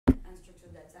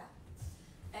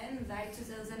by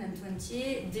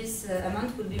 2020, this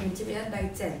amount will be multiplied by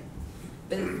 10.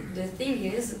 But the thing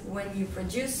is, when you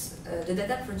produce, the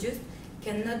data produced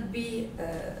cannot be,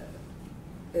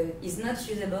 is not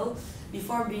usable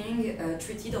before being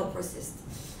treated or processed.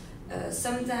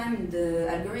 Sometimes the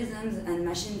algorithms and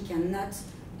machine cannot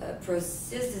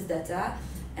process this data,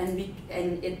 and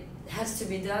it has to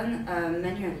be done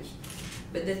manually.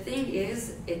 But the thing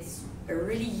is, it's a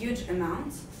really huge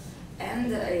amount,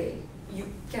 and you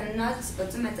cannot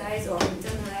automatize or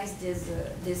internalize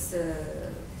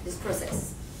this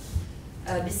process.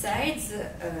 Besides,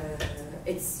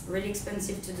 it's really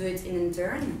expensive to do it in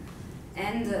intern,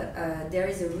 and there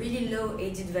is a really low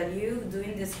added value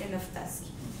doing this kind of task.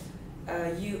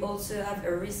 You also have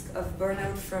a risk of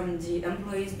burnout from the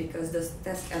employees because those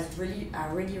tasks are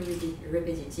really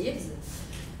repetitive.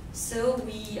 So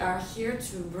we are here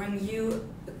to bring you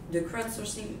the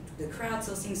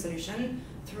crowdsourcing solution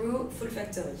through Foule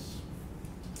Factory.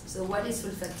 So what is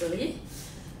Foule Factory?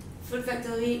 Foule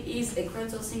Factory is a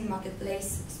crowdsourcing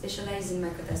marketplace specialized in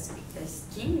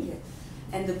microtasking,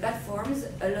 and the platforms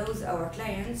allows our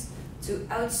clients to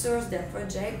outsource their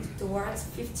project towards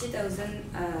 50,000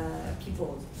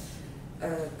 people.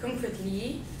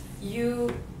 Concretely,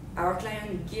 our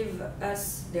client give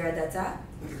us their data,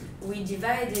 we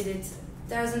divided it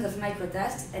thousands of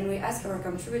microtasks, and we ask our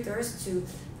contributors to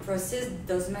process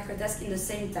those microtasks in the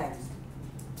same time.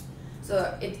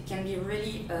 So it can be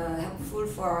really helpful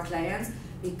for our clients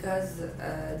because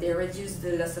they reduce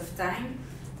the loss of time,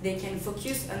 they can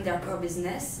focus on their core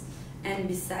business, and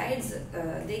besides,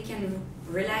 they can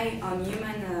rely on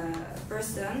human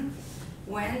person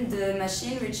when the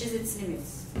machine reaches its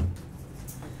limits.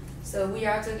 So we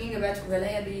are talking about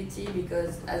reliability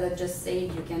because, as I just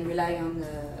said, you can rely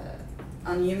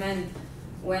on human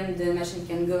when the machine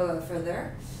can go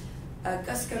further.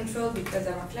 Cost control because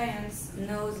our clients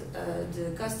know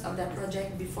the cost of their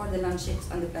project before they launch it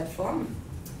on the platform.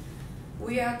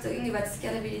 We are talking about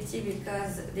scalability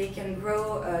because they can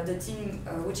grow the team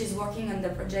which is working on the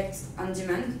project on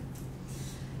demand.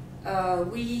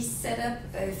 We set up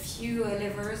a few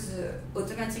levers,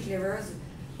 automatic levers,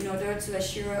 in order to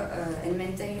assure and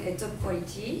maintain a top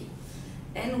quality.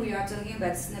 And we are talking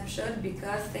about snapshot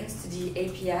because thanks to the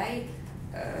API,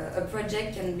 a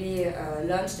project can be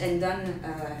launched and done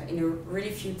in a really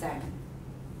few time.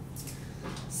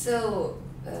 So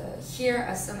here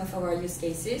are some of our use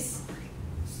cases.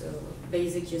 So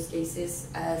basic use cases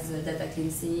as data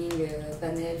cleansing,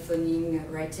 panel, phoning,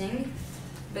 writing.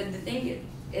 But the thing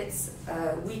is,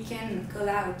 we can call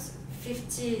out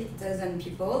 50,000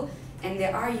 people, and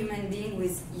there are human beings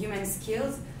with human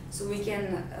skills, so we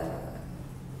can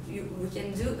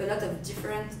do a lot of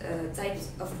different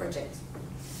types of projects.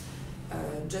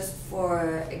 Just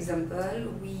for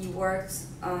example, we worked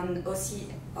on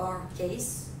OCR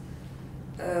case.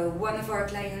 One of our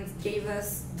clients gave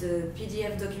us the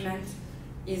PDF document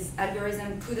his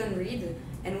algorithm couldn't read,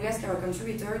 and we asked our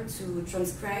contributor to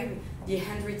transcribe the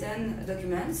handwritten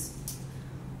documents.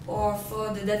 Or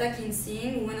for the data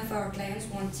cleansing, one of our clients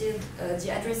wanted the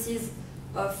addresses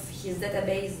of his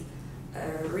database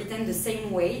written the same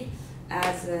way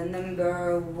as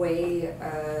number, way,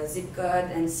 zip code,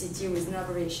 and city with no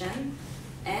abbreviation.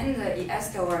 And he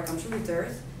asked our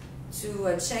contributors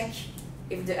to check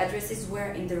if the addresses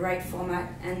were in the right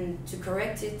format and to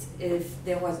correct it if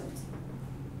there wasn't.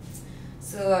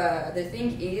 So the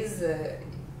thing is,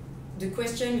 the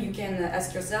question you can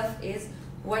ask yourself is,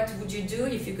 what would you do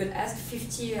if you could ask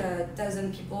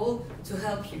 50,000 people to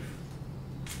help you?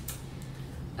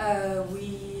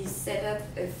 We set up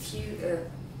a few,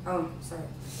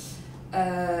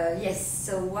 yes,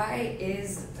 so why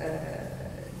is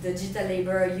the digital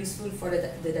labor useful for the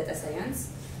data science?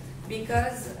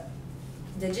 Because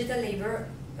the digital labor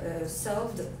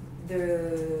solved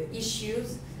the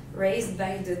issues raised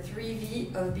by the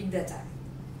 3V of big data.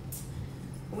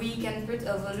 We can put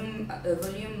a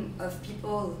volume of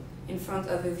people in front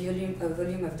of a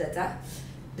volume of data.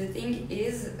 The thing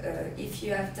is, if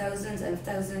you have thousands and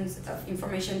thousands of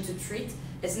information to treat,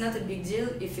 it's not a big deal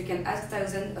if you can ask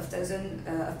thousands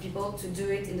of people to do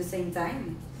it in the same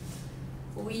time.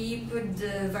 We put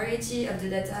the variety of the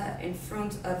data in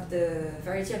front of the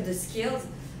variety of the skills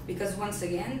because, once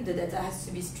again, the data has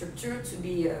to be structured to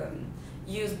be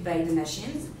used by the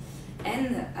machines.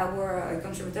 And our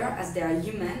contributor, as they are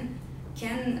human,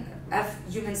 can have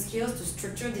human skills to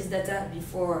structure this data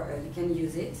before you can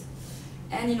use it.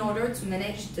 And in order to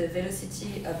manage the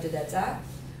velocity of the data,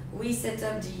 we set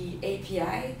up the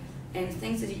API, and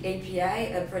thanks to the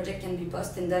API, a project can be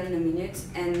posted and done in a minute,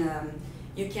 and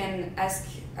you can ask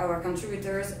our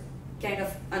contributors kind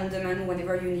of on demand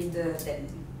whenever you need them.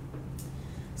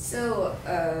 So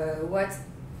what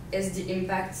is the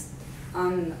impact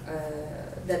on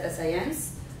data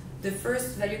science? The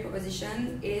first value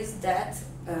proposition is that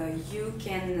you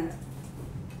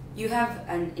have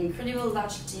an incredible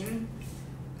large team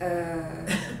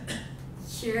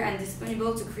here and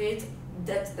disponible to create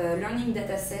that learning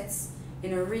data sets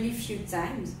in a really few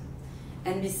times.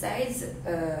 And besides,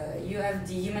 you have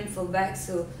the human fallback.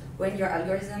 So when your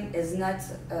algorithm is not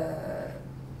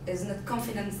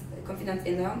confident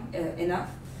enough,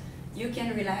 you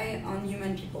can rely on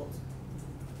human people.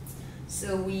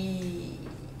 So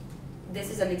this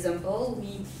is an example.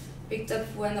 We picked up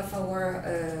one of our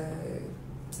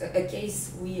a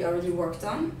case we already worked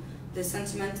on, the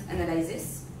sentiment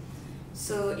analysis.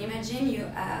 So imagine you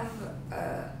have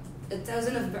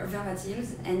 1,000 of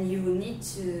verbatims and you need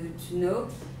to know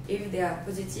if they are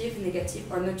positive,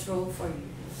 negative, or neutral for you.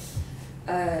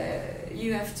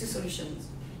 You have two solutions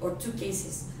or two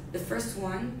cases. The first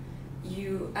one,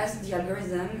 you ask the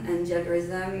algorithm, and the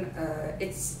algorithm,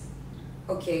 it's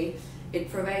okay. It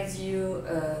provides you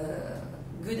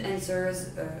good answers,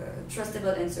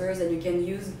 trustable answers, and you can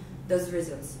use those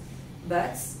results.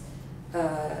 But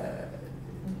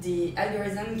the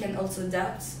algorithm can also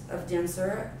doubt of the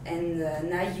answer, and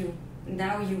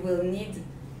now you will need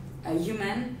a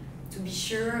human to be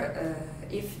sure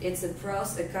if it's a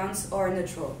pros, a cons, or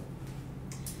neutral.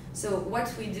 So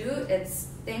what we do is,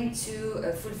 thanks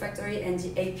to Foule Factory and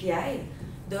the API,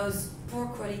 those poor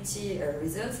quality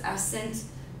results are sent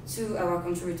to our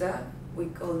contributor. We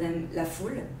call them La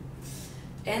Foule,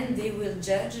 and they will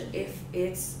judge if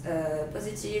it's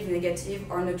positive, negative,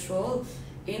 or neutral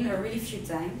in a really few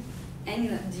time, and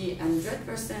the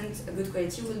 100% good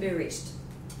quality will be reached.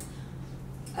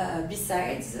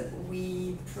 Besides,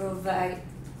 we provide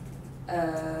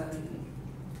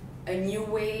a new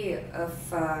way of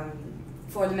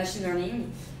for the machine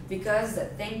learning, because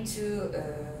thanks to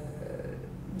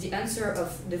the answer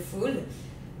of the Foule,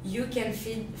 you can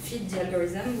feed the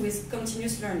algorithm with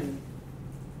continuous learning.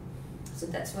 So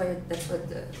that's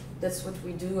what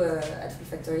we do at Foule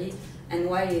Factory, and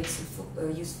why it's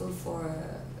useful for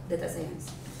data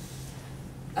science.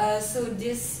 So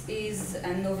this is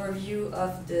an overview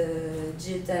of the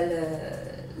digital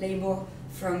labor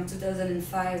from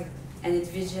 2005 and its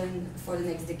vision for the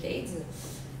next decade.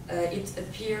 It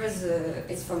appears,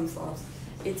 it's from Forbes,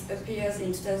 it appears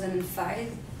in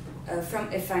 2005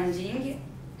 from a finding.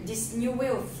 This new way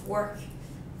of work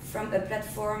from a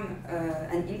platform,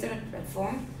 an internet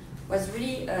platform, was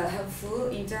really helpful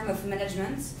in terms of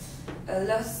management, a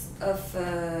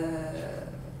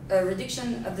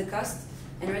reduction of the cost,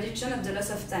 and reduction of the loss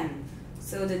of time.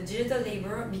 So the digital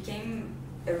labor became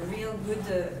a real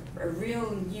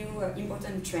new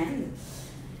important trend,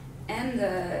 and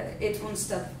it won't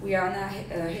stop. We are now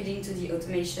heading to the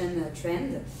automation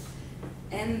trend,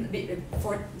 and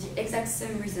for the exact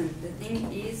same reason. The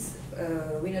thing is,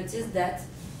 we noticed that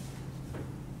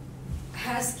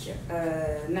ask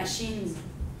machines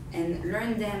and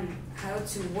learn them how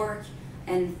to work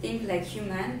and think like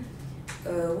human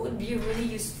would be really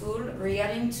useful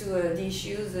regarding to the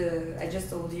issues I just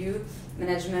told you: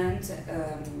 management,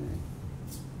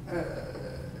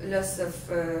 loss of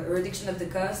reduction of the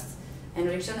cost, and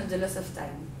reduction of the loss of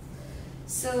time.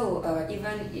 So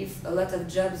even if a lot of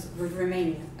jobs will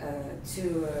remain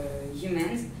to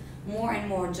humans, more and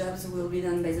more jobs will be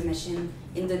done by the machine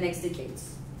in the next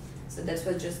decades. So that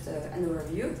was just an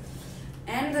overview.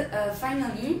 And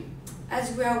finally,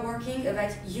 as we are working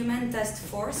about human task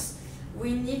force,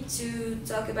 we need to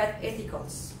talk about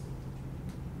ethicals.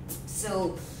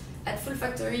 So at Foule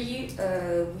Factory,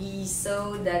 we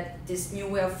saw that this new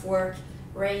way of work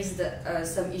raised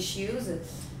some issues,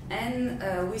 and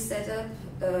we set up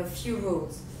a few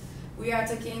rules. We are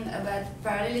talking about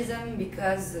parallelism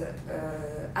because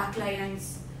our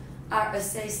clients are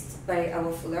assessed by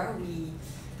our Fouler.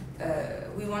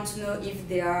 We want to know if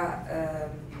they are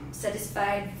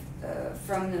satisfied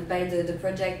by the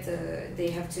project they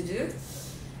have to do,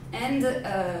 and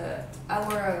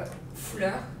our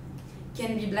Fouler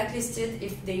can be blacklisted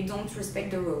if they don't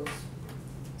respect the rules.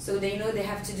 So they know they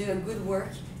have to do a good work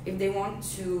if they want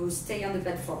to stay on the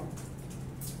platform.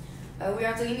 We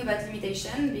are talking about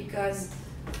limitation because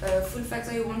Foule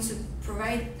Factory wants to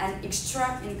provide an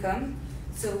extra income,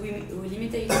 so we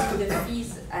limited the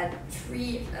fees at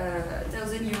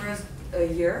 3,000 euros a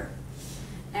year.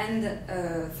 And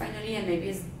finally, and maybe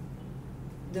is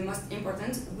the most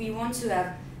important, we want to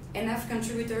have enough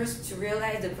contributors to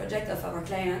realize the project of our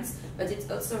clients, but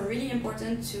it's also really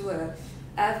important to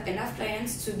have enough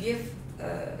clients to give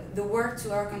the work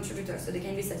to our contributors so they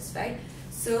can be satisfied.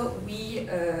 So we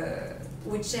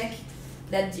check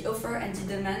that the offer and the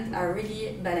demand are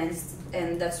really balanced,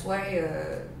 and that's why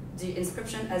the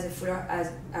inscription as a fuller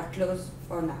are closed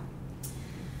for now.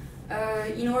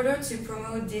 In order to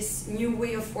promote this new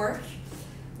way of work,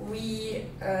 we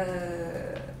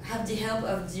have the help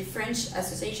of the French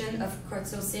Association of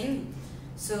Crowdsourcing.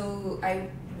 So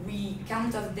we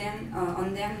count on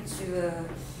them to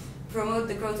promote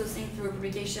the crowdsourcing through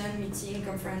publication, meeting,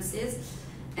 conferences.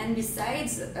 And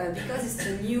besides, because it's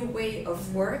a new way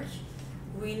of work,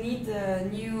 we need a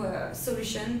new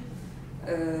solution,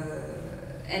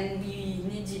 and we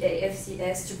need the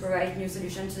AFCS to provide new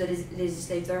solutions to the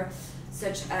legislator,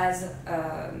 such as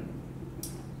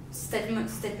statement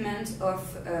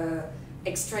of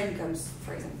extra incomes,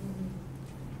 for example.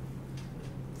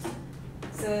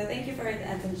 So thank you for your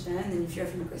attention, and if you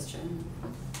have any questions.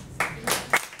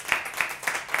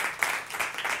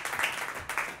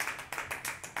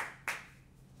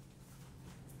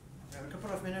 We have a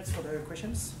couple of minutes for the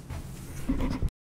questions.